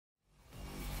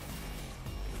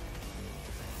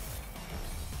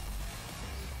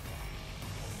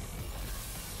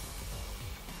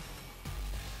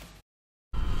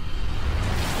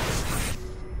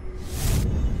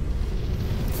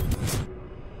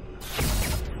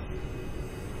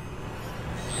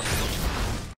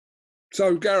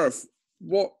So, Gareth,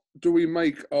 what do we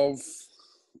make of,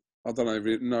 I don't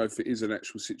even know if it is an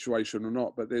actual situation or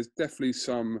not, but there's definitely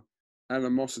some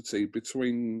animosity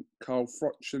between Carl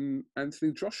Froch and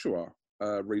Anthony Joshua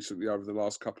recently over the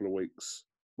last couple of weeks.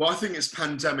 Well, I think it's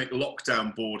pandemic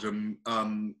lockdown boredom.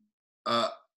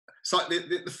 It's like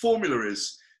the formula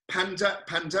is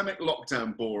pandemic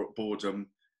lockdown boredom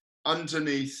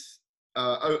underneath,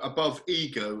 above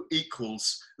ego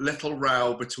equals little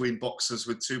row between boxers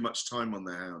with too much time on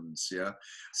their hands. Yeah.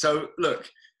 So look,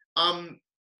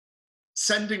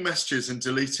 sending messages and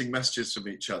deleting messages from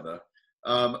each other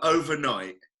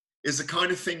overnight is the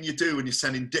kind of thing you do when you're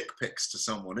sending dick pics to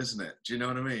someone, isn't it? Do you know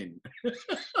what I mean?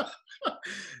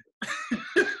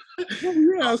 Well,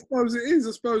 yeah, I suppose it is.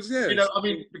 I suppose, yeah. You know, I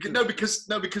mean, because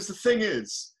the thing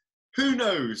is, who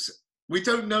knows? We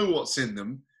don't know what's in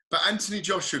them. But Anthony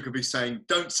Joshua could be saying,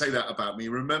 "Don't say that about me.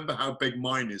 Remember how big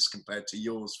mine is compared to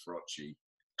yours, Frochie."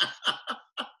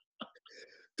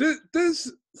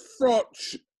 Does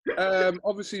Froch?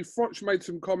 Obviously, Froch made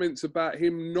some comments about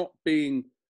him not being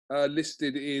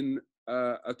listed in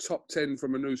a top 10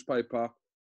 from a newspaper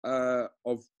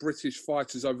of British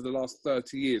fighters over the last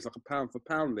 30 years, like a pound for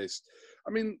pound list.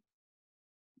 I mean,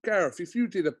 Gareth, if you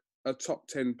did a top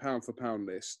 10 pound for pound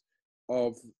list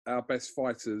of our best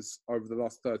fighters over the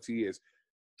last 30 years,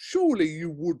 surely you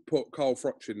would put Carl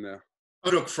Froch in there.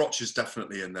 Oh, look, Froch is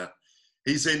definitely in there.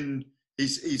 He's,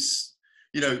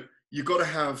 you know, you've got to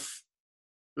have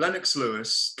Lennox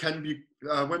Lewis, when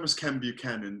was Ken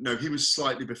Buchanan? No, he was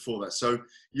slightly before that. So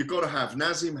you've got to have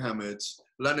Nazim Hamed,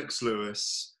 Lennox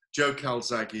Lewis, Joe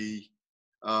Calzaghe,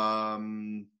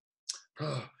 Carl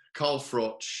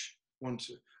Froch.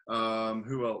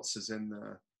 Who else is in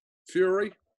there?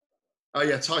 Fury? Oh,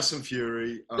 yeah, Tyson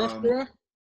Fury. Joshua?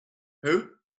 Who?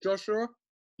 Joshua?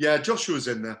 Yeah, Joshua's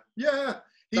in there. Yeah,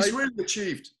 he's really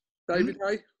achieved. David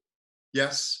Hay?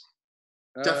 Yes.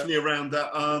 Definitely around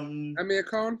that. Amir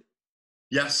Khan?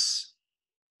 Yes.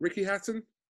 Ricky Hatton?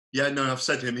 Yeah, no, I've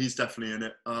said him. He's definitely in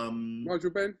it.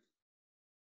 Nigel Benn?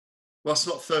 Well, it's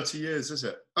not 30 years, is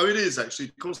it? Oh, it is, actually.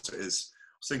 Of course it is.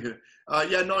 I was thinking,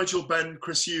 yeah, Nigel Benn,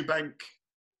 Chris Eubank.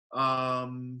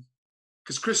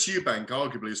 Because Chris Eubank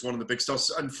arguably is one of the big stars,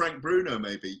 and Frank Bruno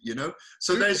maybe, you know.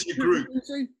 So there's your group.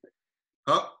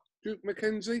 Huh? Duke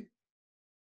McKenzie?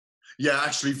 Yeah,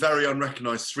 actually, very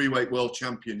unrecognised three-weight world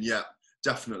champion. Yeah,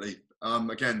 definitely.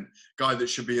 Again, guy that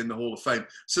should be in the Hall of Fame.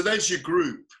 So there's your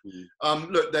group.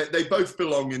 Look, they both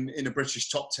belong in a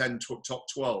British top 10, top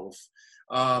 12.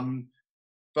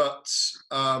 But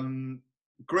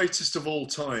greatest of all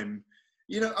time,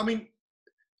 you know, I mean,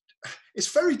 it's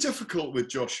very difficult with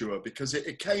Joshua because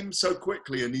it came so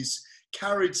quickly and he's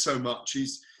carried so much.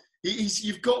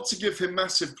 You've got to give him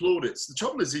massive plaudits. The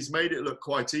trouble is he's made it look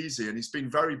quite easy and he's been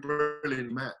very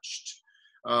brilliantly matched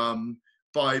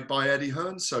by Eddie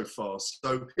Hearn so far.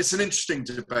 So it's an interesting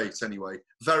debate anyway.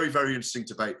 Very, very interesting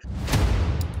debate.